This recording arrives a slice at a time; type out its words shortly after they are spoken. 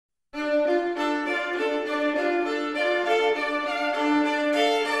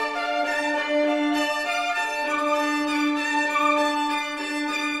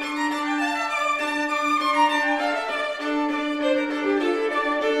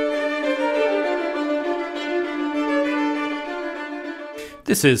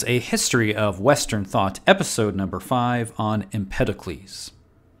This is a History of Western Thought, episode number 5 on Empedocles.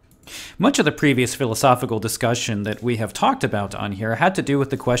 Much of the previous philosophical discussion that we have talked about on here had to do with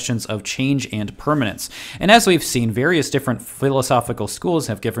the questions of change and permanence. And as we've seen, various different philosophical schools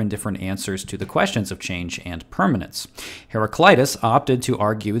have given different answers to the questions of change and permanence. Heraclitus opted to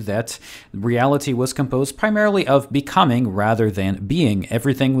argue that reality was composed primarily of becoming rather than being.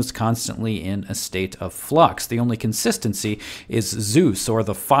 Everything was constantly in a state of flux. The only consistency is Zeus, or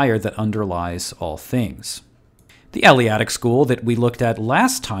the fire that underlies all things. The Eleatic school that we looked at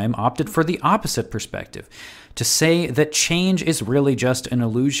last time opted for the opposite perspective, to say that change is really just an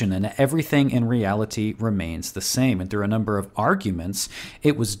illusion and everything in reality remains the same. And through a number of arguments,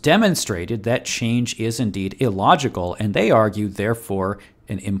 it was demonstrated that change is indeed illogical, and they argued, therefore,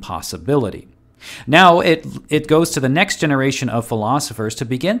 an impossibility. Now it goes to the next generation of philosophers to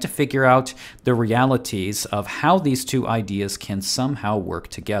begin to figure out the realities of how these two ideas can somehow work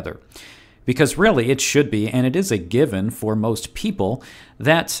together. Because really it should be, and it is a given for most people,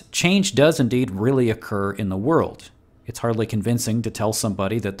 that change does indeed really occur in the world. It's hardly convincing to tell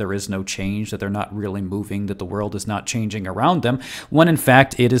somebody that there is no change, that they're not really moving, that the world is not changing around them, when in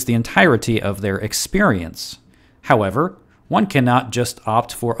fact it is the entirety of their experience. However, one cannot just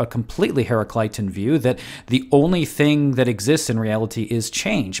opt for a completely Heraclitean view that the only thing that exists in reality is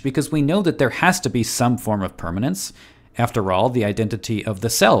change, because we know that there has to be some form of permanence. After all, the identity of the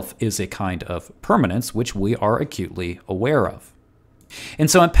self is a kind of permanence which we are acutely aware of. And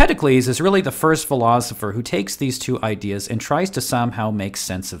so Empedocles is really the first philosopher who takes these two ideas and tries to somehow make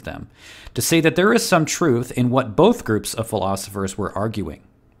sense of them, to say that there is some truth in what both groups of philosophers were arguing.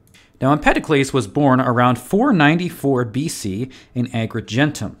 Now, Empedocles was born around 494 BC in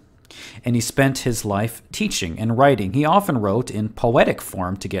Agrigentum, and he spent his life teaching and writing. He often wrote in poetic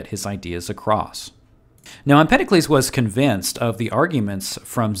form to get his ideas across. Now, Empedocles was convinced of the arguments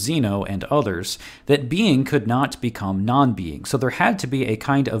from Zeno and others that being could not become non-being. So there had to be a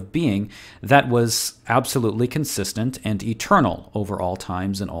kind of being that was absolutely consistent and eternal over all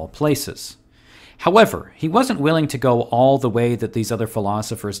times and all places. However, he wasn't willing to go all the way that these other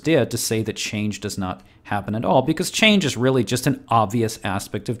philosophers did to say that change does not happen at all, because change is really just an obvious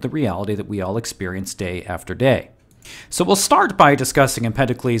aspect of the reality that we all experience day after day. So we'll start by discussing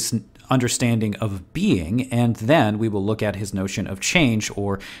Empedocles' understanding of being, and then we will look at his notion of change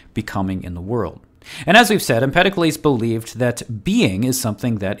or becoming in the world. And as we've said, Empedocles believed that being is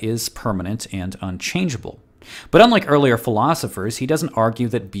something that is permanent and unchangeable. But unlike earlier philosophers, he doesn't argue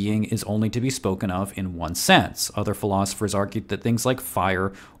that being is only to be spoken of in one sense. Other philosophers argued that things like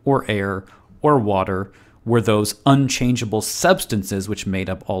fire or air or water were those unchangeable substances which made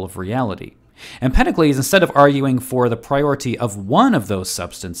up all of reality. Empedocles, instead of arguing for the priority of one of those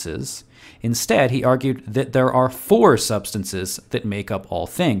substances, instead he argued that there are four substances that make up all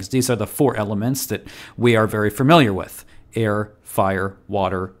things. These are the four elements that we are very familiar with: air, fire,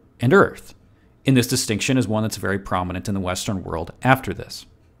 water, and earth. And this distinction is one that's very prominent in the Western world after this.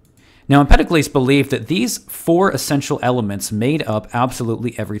 Now, Empedocles believed that these four essential elements made up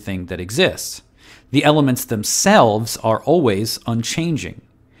absolutely everything that exists. The elements themselves are always unchanging,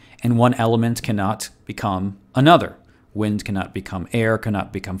 and one element cannot become another. Wind cannot become air,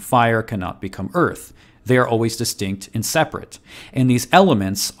 cannot become fire, cannot become earth. They are always distinct and separate, and these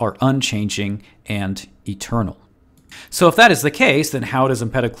elements are unchanging and eternal. So if that is the case, then how does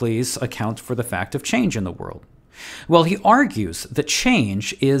Empedocles account for the fact of change in the world? Well, he argues that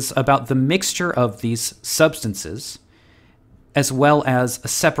change is about the mixture of these substances, as well as a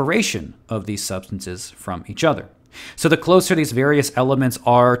separation of these substances from each other. So the closer these various elements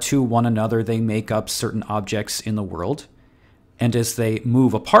are to one another, they make up certain objects in the world. And as they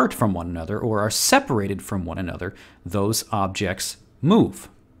move apart from one another or are separated from one another, those objects move.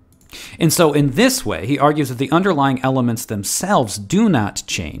 And so in this way, he argues that the underlying elements themselves do not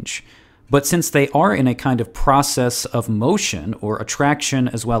change, but since they are in a kind of process of motion or attraction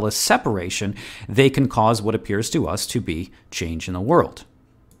as well as separation, they can cause what appears to us to be change in the world.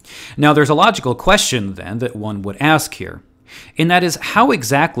 Now, there's a logical question, then, that one would ask here, and that is, how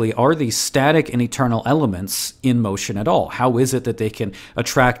exactly are these static and eternal elements in motion at all? How is it that they can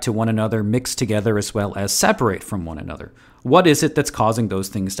attract to one another, mix together, as well as separate from one another? What is it that's causing those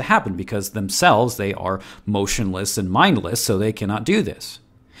things to happen? Because themselves, they are motionless and mindless, so they cannot do this.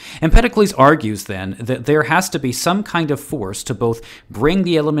 Empedocles argues, then, that there has to be some kind of force to both bring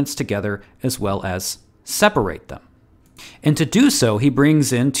the elements together as well as separate them. And to do so, he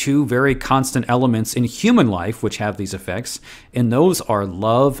brings in two very constant elements in human life which have these effects, and those are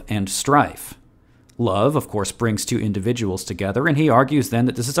love and strife. Love, of course, brings two individuals together, and he argues then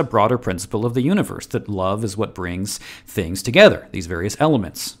that this is a broader principle of the universe, that love is what brings things together, these various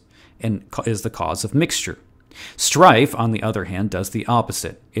elements, and is the cause of mixture. Strife, on the other hand, does the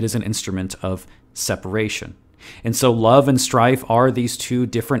opposite. It is an instrument of separation. And so love and strife are these two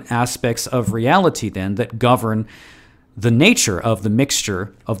different aspects of reality then that govern the nature of the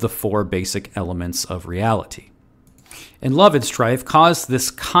mixture of the four basic elements of reality. And love and strife cause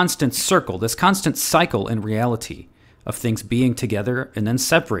this constant circle, this constant cycle in reality of things being together and then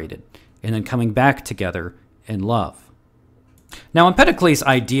separated, and then coming back together in love. Now, Empedocles'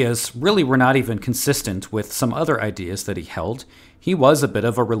 ideas really were not even consistent with some other ideas that he held. He was a bit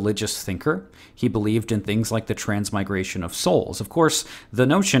of a religious thinker. He believed in things like the transmigration of souls. Of course, the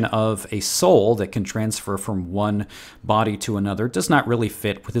notion of a soul that can transfer from one body to another does not really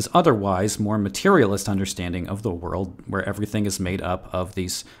fit with his otherwise more materialist understanding of the world, where everything is made up of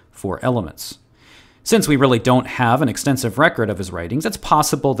these four elements. Since we really don't have an extensive record of his writings, it's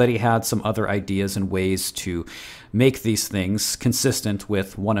possible that he had some other ideas and ways to make these things consistent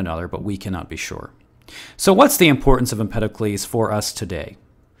with one another, but we cannot be sure. So what's the importance of Empedocles for us today?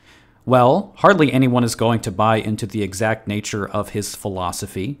 Well, hardly anyone is going to buy into the exact nature of his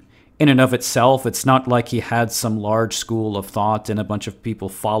philosophy. In and of itself, it's not like he had some large school of thought and a bunch of people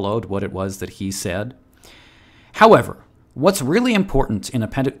followed what it was that he said. However, what's really important in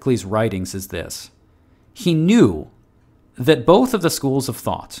Empedocles' writings is this. He knew that both of the schools of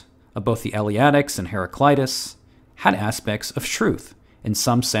thought, of both the Eleatics and Heraclitus, had aspects of truth. In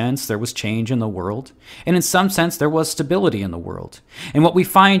some sense, there was change in the world, and in some sense, there was stability in the world. And what we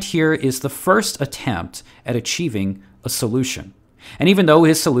find here is the first attempt at achieving a solution. And even though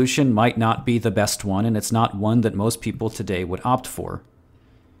his solution might not be the best one, and it's not one that most people today would opt for,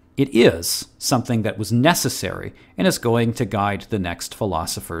 it is something that was necessary and is going to guide the next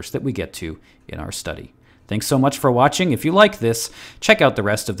philosophers that we get to in our study. Thanks so much for watching. If you like this, check out the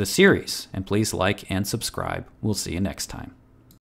rest of the series, and please like and subscribe. We'll see you next time.